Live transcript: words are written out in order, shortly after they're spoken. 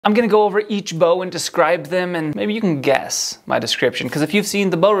I'm gonna go over each bow and describe them, and maybe you can guess my description, because if you've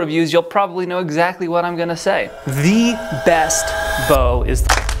seen the bow reviews, you'll probably know exactly what I'm gonna say. The best bow is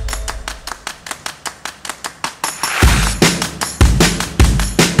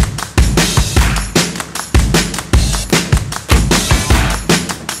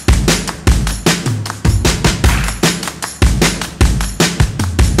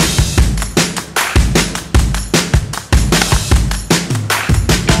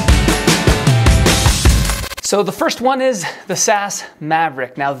So the first one is the SAS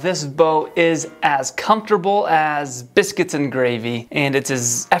Maverick. Now this bow is as comfortable as biscuits and gravy, and it's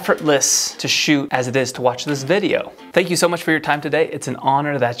as effortless to shoot as it is to watch this video. Thank you so much for your time today. It's an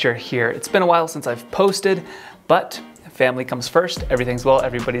honor that you're here. It's been a while since I've posted, but family comes first, everything's well,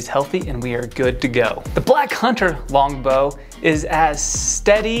 everybody's healthy, and we are good to go. The Black Hunter longbow is as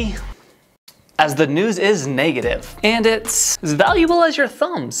steady as the news is negative, and it's as valuable as your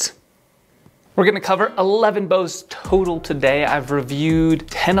thumbs. We're gonna cover 11 bows total today. I've reviewed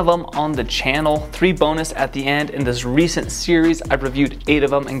 10 of them on the channel, 3 bonus at the end. In this recent series, I've reviewed 8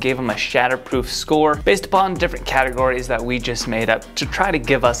 of them and gave them a shatterproof score based upon different categories that we just made up to try to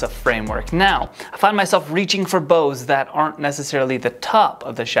give us a framework. Now, I find myself reaching for bows that aren't necessarily the top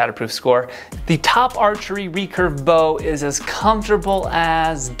of the shatterproof score. The top archery recurve bow is as comfortable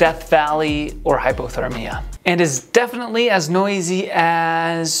as Death Valley or hypothermia, and is definitely as noisy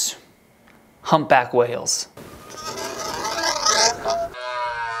as humpback whales.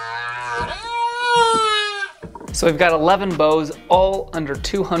 So we've got 11 bows, all under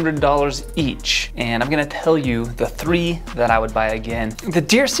 $200 each, and I'm gonna tell you the 3 that I would buy again. The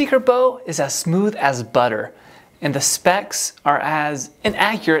Deer Seeker bow is as smooth as butter, and the specs are as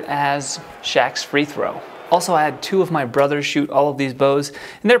inaccurate as Shaq's free throw. Also, I had 2 of my brothers shoot all of these bows,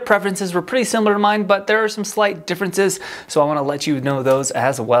 and their preferences were pretty similar to mine, but there are some slight differences, so I want to let you know those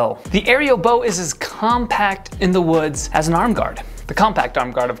as well. The Aerial bow is as compact in the woods as an Armguard. The compact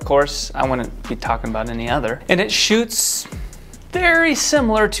Armguard, of course, I wouldn't be talking about any other. And it shoots very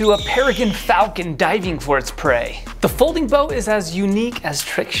similar to a peregrine falcon diving for its prey. The folding bow is as unique as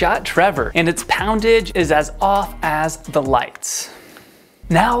Trickshot Trevor, and its poundage is as off as the lights.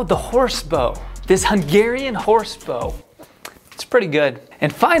 Now the horse bow. This Hungarian Horse bow, it's pretty good.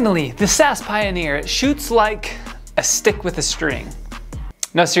 And finally, the SAS Pioneer. It shoots like a stick with a string.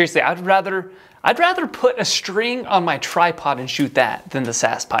 No, seriously, I'd rather put a string on my tripod and shoot that than the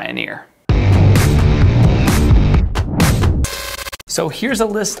SAS Pioneer. So here's a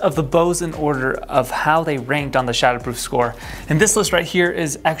list of the bows in order of how they ranked on the shatterproof score. And this list right here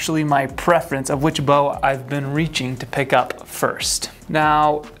is actually my preference of which bow I've been reaching to pick up first.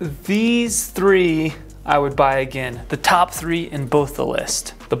 Now, these 3 I would buy again. The top 3 in both the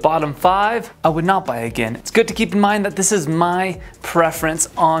list. The bottom 5, I would not buy again. It's good to keep in mind that this is my preference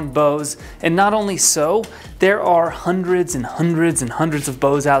on bows. And not only so, there are hundreds and hundreds and hundreds of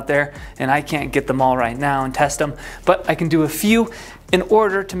bows out there, and I can't get them all right now and test them, but I can do a few in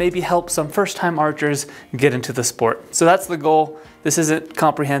order to maybe help some first-time archers get into the sport. So that's the goal. This isn't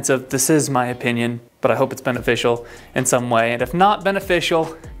comprehensive, this is my opinion, but I hope it's beneficial in some way. And if not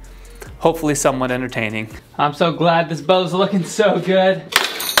beneficial, hopefully somewhat entertaining. I'm so glad this bow's looking so good.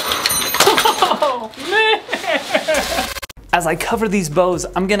 Oh, man! As I cover these bows,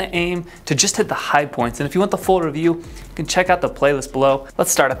 I'm gonna aim to just hit the high points. And if you want the full review, you can check out the playlist below.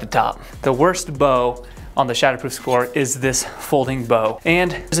 Let's start at the top. The worst bow on the shatterproof score is this folding bow.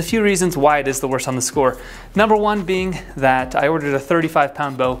 And there's a few reasons why it is the worst on the score. Number 1 being that I ordered a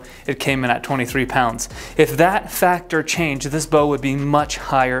 35-pound bow, it came in at 23 pounds. If that factor changed, this bow would be much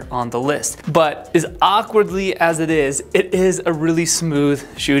higher on the list. But as awkwardly as it is a really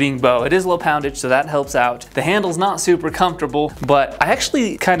smooth shooting bow. It is low poundage, so that helps out. The handle's not super comfortable, but I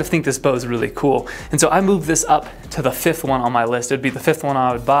actually kind of think this bow is really cool. And so I moved this up to the 5th one on my list. It'd be the 5th one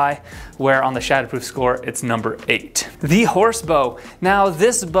I would buy, where on the shatterproof score, it's number 8. The horse bow. Now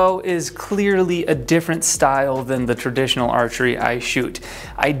this bow is clearly a different style than the traditional archery I shoot.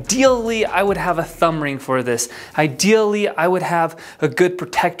 Ideally, I would have a thumb ring for this. Ideally, I would have a good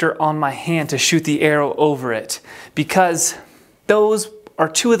protector on my hand to shoot the arrow over it, because those are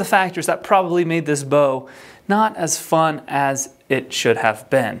 2 of the factors that probably made this bow not as fun as it should have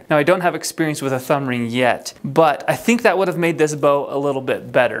been. Now, I don't have experience with a thumb ring yet, but I think that would have made this bow a little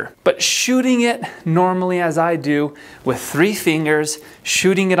bit better. But shooting it normally as I do, with 3 fingers,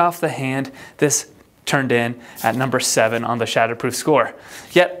 shooting it off the hand, this turned in at number 7 on the shatterproof score.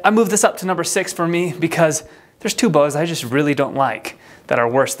 Yet, I moved this up to number 6 for me because there's 2 bows I just really don't like. that are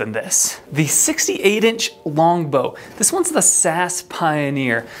worse than this. The 68-inch longbow. This one's the SAS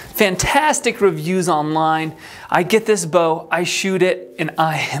Pioneer. Fantastic reviews online. I get this bow, I shoot it, and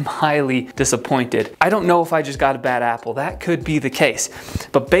I am highly disappointed. I don't know if I just got a bad apple. That could be the case.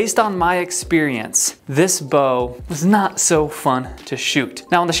 But based on my experience, this bow was not so fun to shoot.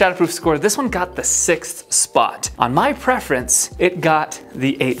 Now on the Shatterproof score, this one got the 6th spot. On my preference, it got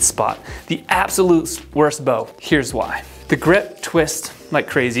the 8th spot. The absolute worst bow. Here's why. The grip twists like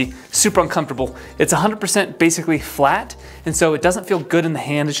crazy, super uncomfortable. It's 100% basically flat, and so it doesn't feel good in the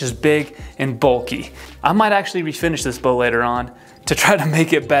hand. It's just big and bulky. I might actually refinish this bow later on to try to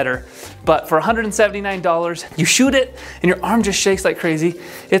make it better. But for $179, you shoot it and your arm just shakes like crazy.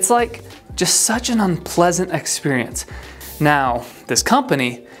 It's like just such an unpleasant experience. Now, this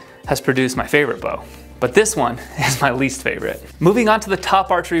company has produced my favorite bow, but this one is my least favorite. Moving on to the top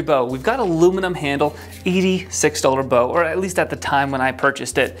archery bow, we've got aluminum handle, $86 bow, or at least at the time when I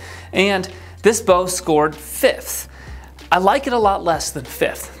purchased it. And this bow scored 5th. I like it a lot less than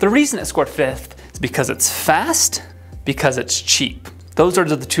 5th. The reason it scored 5th is because it's fast, because it's cheap. Those are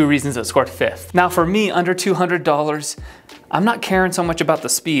the two reasons it scored 5th. Now for me, under $200, I'm not caring so much about the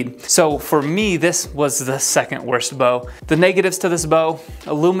speed. So for me, this was the 2nd worst bow. The negatives to this bow,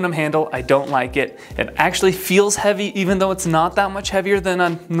 aluminum handle, I don't like it. It actually feels heavy, even though it's not that much heavier than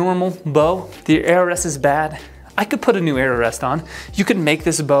a normal bow. The arrow rest is bad. I could put a new arrow rest on. You could make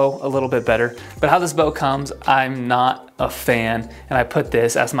this bow a little bit better, but how this bow comes, I'm not a fan, and I put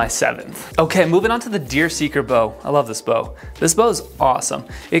this as my 7th. Okay, moving on to the Deer Seeker bow. I love this bow. This bow is awesome.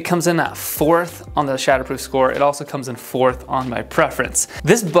 It comes in at 4th on the Shatterproof score. It also comes in 4th on my preference.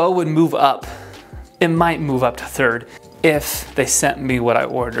 This bow would move up. It might move up to 3rd if they sent me what I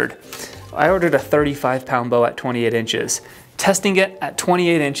ordered. I ordered a 35-pound bow at 28 inches. Testing it at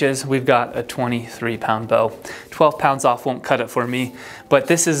 28 inches, we've got a 23-pound bow. 12 pounds off won't cut it for me, but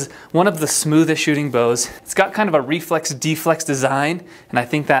this is one of the smoothest shooting bows. It's got kind of a reflex-deflex design, and I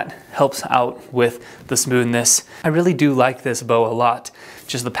think that helps out with the smoothness. I really do like this bow a lot,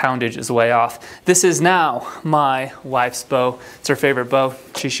 just the poundage is way off. This is now my wife's bow. It's her favorite bow.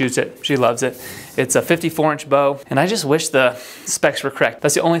 She shoots it, she loves it. It's a 54-inch bow, and I just wish the specs were correct.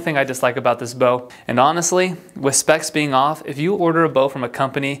 That's the only thing I dislike about this bow. And honestly, with specs being off, if you order a bow from a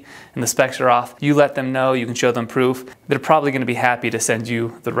company and the specs are off, you let them know, you can show them proof. They're probably gonna be happy to send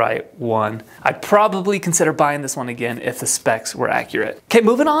you the right one. I'd probably consider buying this one again if the specs were accurate. Okay,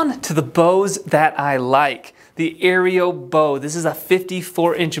 moving on to the bows that I like. The Aereo bow. This is a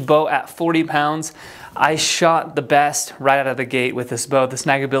 54-inch bow at 40 pounds. I shot the best right out of the gate with this bow. The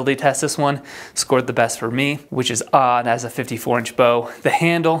snaggability test, this one scored the best for me, which is odd as a 54-inch bow. The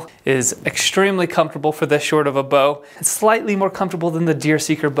handle is extremely comfortable for this short of a bow. It's slightly more comfortable than the Deer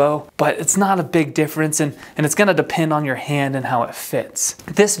Seeker bow, but it's not a big difference, and it's gonna depend on your hand and how it fits.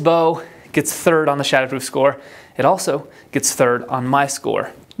 This bow gets 3rd on the Shatterproof score. It also gets 3rd on my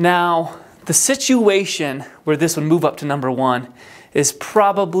score. Now, the situation where this would move up to number 1 is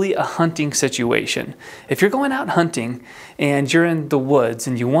probably a hunting situation. If you're going out hunting and you're in the woods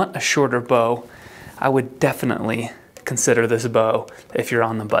and you want a shorter bow, I would definitely consider this bow if you're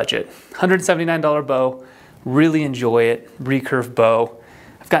on the budget. $179 bow, really enjoy it, recurve bow.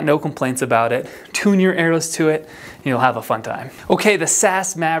 I've got no complaints about it. Tune your arrows to it and you'll have a fun time. Okay, the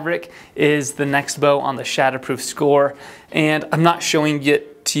SAS Maverick is the next bow on the Shatterproof score, and I'm not showing it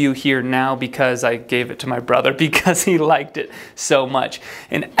to you here now because I gave it to my brother because he liked it so much.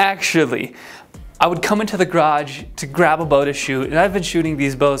 And actually, I would come into the garage to grab a bow to shoot, and I've been shooting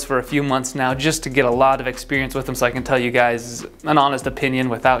these bows for a few months now just to get a lot of experience with them so I can tell you guys an honest opinion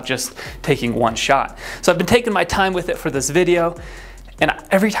without just taking one shot. So I've been taking my time with it for this video, and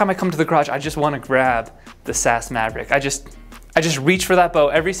every time I come to the garage, I just want to grab the SAS Maverick. I just reach for that bow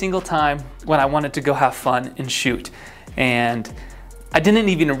every single time when I wanted to go have fun and shoot. And I didn't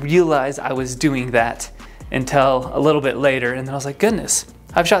even realize I was doing that until a little bit later, and then I was like, goodness,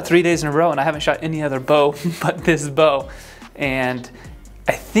 I've shot 3 days in a row and I haven't shot any other bow but this bow. And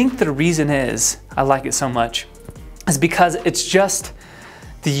I think the reason is I like it so much is because it's just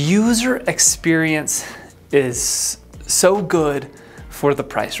the user experience is so good for the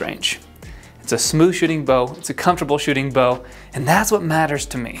price range. It's a smooth shooting bow, it's a comfortable shooting bow, and that's what matters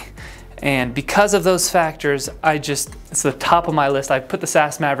to me. And because of those factors, it's the top of my list. I put the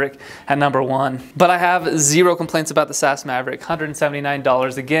SAS Maverick at number 1, but I have zero complaints about the SAS Maverick.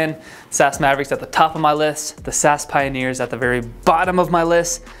 $179 again. SAS Maverick's at the top of my list. The SAS Pioneer's at the very bottom of my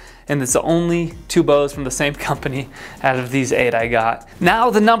list. And it's the only 2 bows from the same company out of these 8 I got.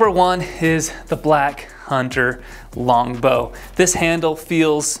 Now the number 1 is the Black Hunter longbow. This handle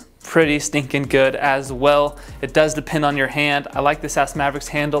feels pretty stinking good as well. It does depend on your hand. I like the SAS Mavericks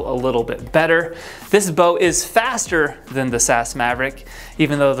handle a little bit better. This bow is faster than the SAS Maverick,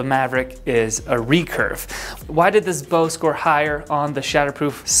 even though the Maverick is a recurve. Why did this bow score higher on the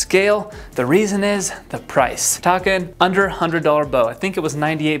Shatterproof scale? The reason is the price. Talking under $100 bow. I think it was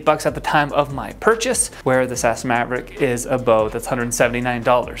 98 bucks at the time of my purchase, where the SAS Maverick is a bow that's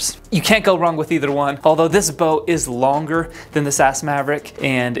 $179. You can't go wrong with either one, although this bow is longer than the SAS Maverick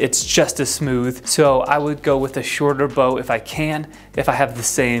and it's just as smooth. So I would go with a shorter bow if I can, if I have the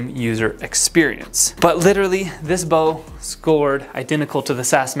same user experience. But literally, this bow scored identical to the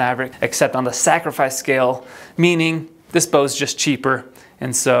SAS Maverick, except on the sacrifice scale, meaning this bow is just cheaper,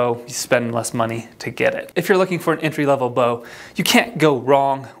 and so you spend less money to get it. If you're looking for an entry-level bow, you can't go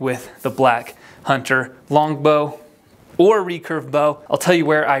wrong with the Black Hunter longbow or recurve bow. I'll tell you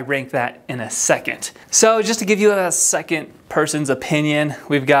where I rank that in a second. So just to give you a second person's opinion,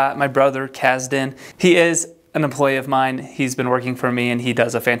 we've got my brother Kazdan. He is an employee of mine. He's been working for me and he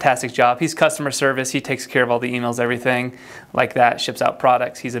does a fantastic job. He's customer service. He takes care of all the emails, everything like that, ships out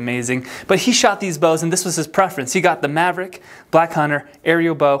products. He's amazing. But he shot these bows and this was his preference. He got the Maverick, Black Hunter,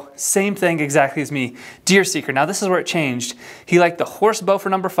 aerial bow, same thing exactly as me, Deer Seeker. Now this is where it changed. He liked the horse bow for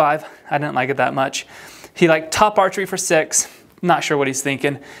number 5. I didn't like it that much. He liked top archery for 6. Not sure what he's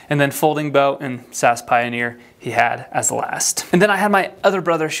thinking. And then folding bow and SAS Pioneer he had as the last. And then I had my other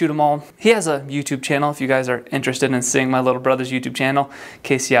brother shoot them all. He has a YouTube channel if you guys are interested in seeing my little brother's YouTube channel,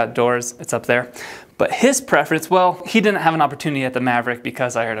 KC Outdoors, it's up there. But his preference, well, he didn't have an opportunity at the Maverick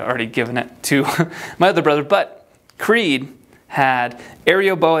because I had already given it to my other brother, but Creed had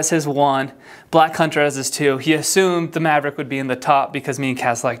aerial bow as his 1, Black Hunter as his 2. He assumed the Maverick would be in the top because me and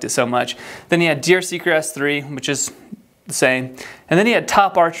Kaz liked it so much. Then he had Deer Seeker as 3, which is the same. And then he had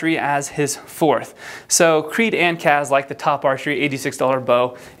top archery as his 4th. So Creed and Kaz like the top archery $86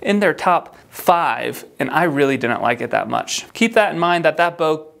 bow in their top 5, and I really didn't like it that much. Keep that in mind that that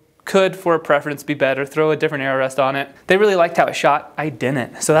bow could, for a preference, be better. Throw a different arrow rest on it. They really liked how it shot. I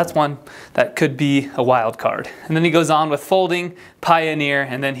didn't. So that's one that could be a wild card. And then he goes on with folding, Pioneer,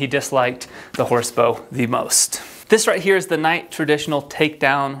 and then he disliked the horse bow the most. This right here is the Knight Traditional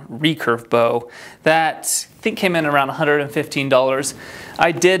Takedown Recurve bow that I think came in around $115.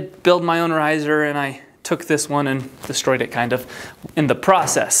 I did build my own riser and I took this one and destroyed it kind of in the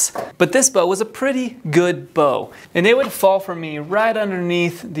process. But this bow was a pretty good bow and it would fall for me right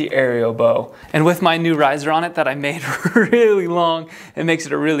underneath the aerial bow. And with my new riser on it that I made really long, it makes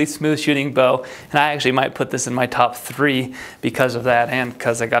it a really smooth shooting bow. And I actually might put this in my top 3 because of that and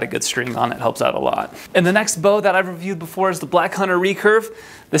because I got a good string on it, helps out a lot. And the next bow that I've reviewed before is the Black Hunter Recurve.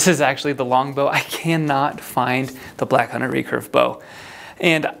 This is actually the long bow. I cannot find the Black Hunter Recurve bow.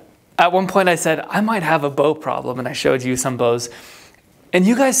 And at one point I said, I might have a bow problem, and I showed you some bows. And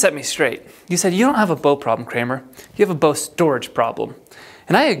you guys set me straight. You said, you don't have a bow problem, Kramer. You have a bow storage problem.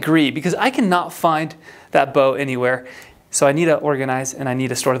 And I agree, because I cannot find that bow anywhere. So I need to organize and I need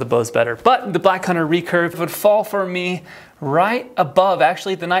to store the bows better. But the Black Hunter Recurve would fall for me right above,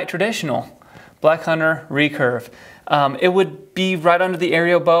 actually, the Knight Traditional Black Hunter Recurve. It would be right under the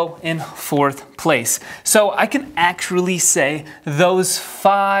aerial bow in 4th place. So I can actually say those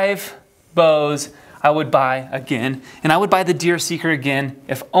 5 bows I would buy again, and I would buy the Deer Seeker again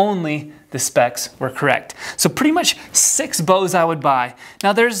if only the specs were correct. So pretty much 6 bows I would buy.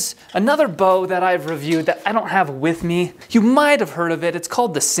 Now there's another bow that I've reviewed that I don't have with me. You might have heard of it. It's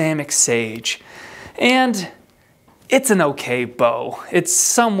called the Samick Sage. And it's an okay bow. It's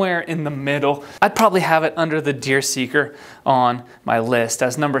somewhere in the middle. I'd probably have it under the Deer Seeker on my list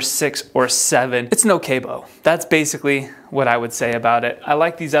as number 6 or 7. It's an okay bow. That's basically what I would say about it. I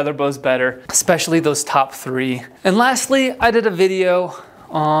like these other bows better, especially those top 3. And lastly, I did a video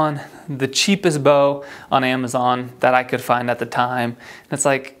on the cheapest bow on Amazon that I could find at the time. It's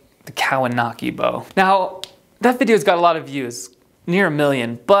like the Kawasaki bow. Now, that video's got a lot of views, near 1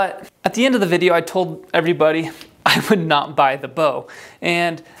 million, but at the end of the video, I told everybody I would not buy the bow,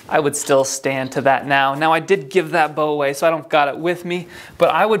 and I would still stand to that now. Now I did give that bow away, so I don't got it with me,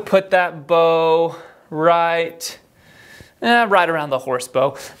 but I would put that bow right around the horse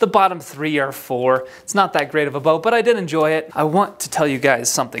bow. The bottom 3 or 4. It's not that great of a bow, but I did enjoy it. I want to tell you guys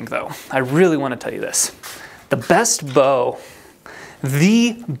something though. I really want to tell you this. The best bow,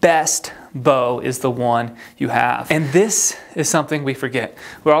 the best bow is the one you have. And this is something we forget.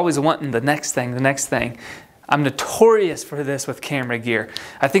 We're always wanting the next thing, the next thing. I'm notorious for this with camera gear.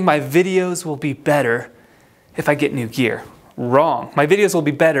 I think my videos will be better if I get new gear. Wrong. My videos will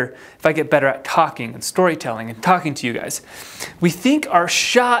be better if I get better at talking and storytelling and talking to you guys. We think our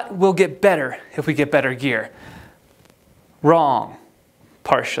shot will get better if we get better gear. Wrong.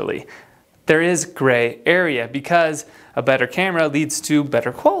 partially. There is gray area because a better camera leads to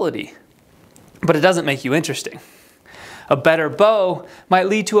better quality, but it doesn't make you interesting. A better bow might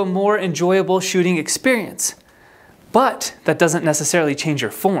lead to a more enjoyable shooting experience, but that doesn't necessarily change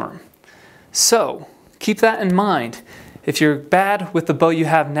your form. So keep that in mind. If you're bad with the bow you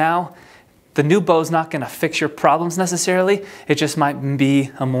have now, the new bow's not going to fix your problems necessarily. It just might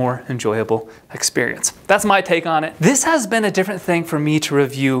be a more enjoyable experience. That's my take on it. This has been a different thing for me to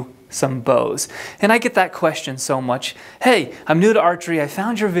review some bows. And I get that question so much. Hey, I'm new to archery. I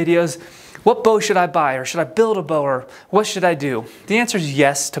found your videos. What bow should I buy, or should I build a bow, or what should I do? The answer is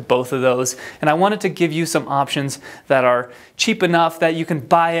yes to both of those. And I wanted to give you some options that are cheap enough that you can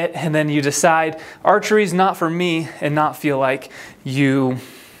buy it and then you decide archery's not for me and not feel like you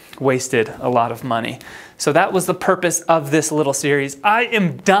wasted a lot of money. So that was the purpose of this little series. I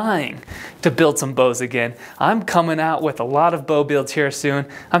am dying to build some bows again. I'm coming out with a lot of bow builds here soon.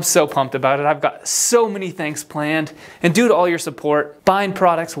 I'm so pumped about it. I've got so many things planned. And due to all your support, buying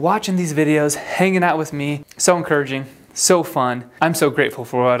products, watching these videos, hanging out with me, so encouraging, so fun. I'm so grateful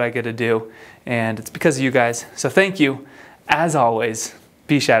for what I get to do. And it's because of you guys. So thank you. As always,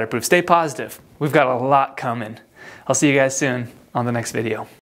 be shatterproof. Stay positive. We've got a lot coming. I'll see you guys soon on the next video.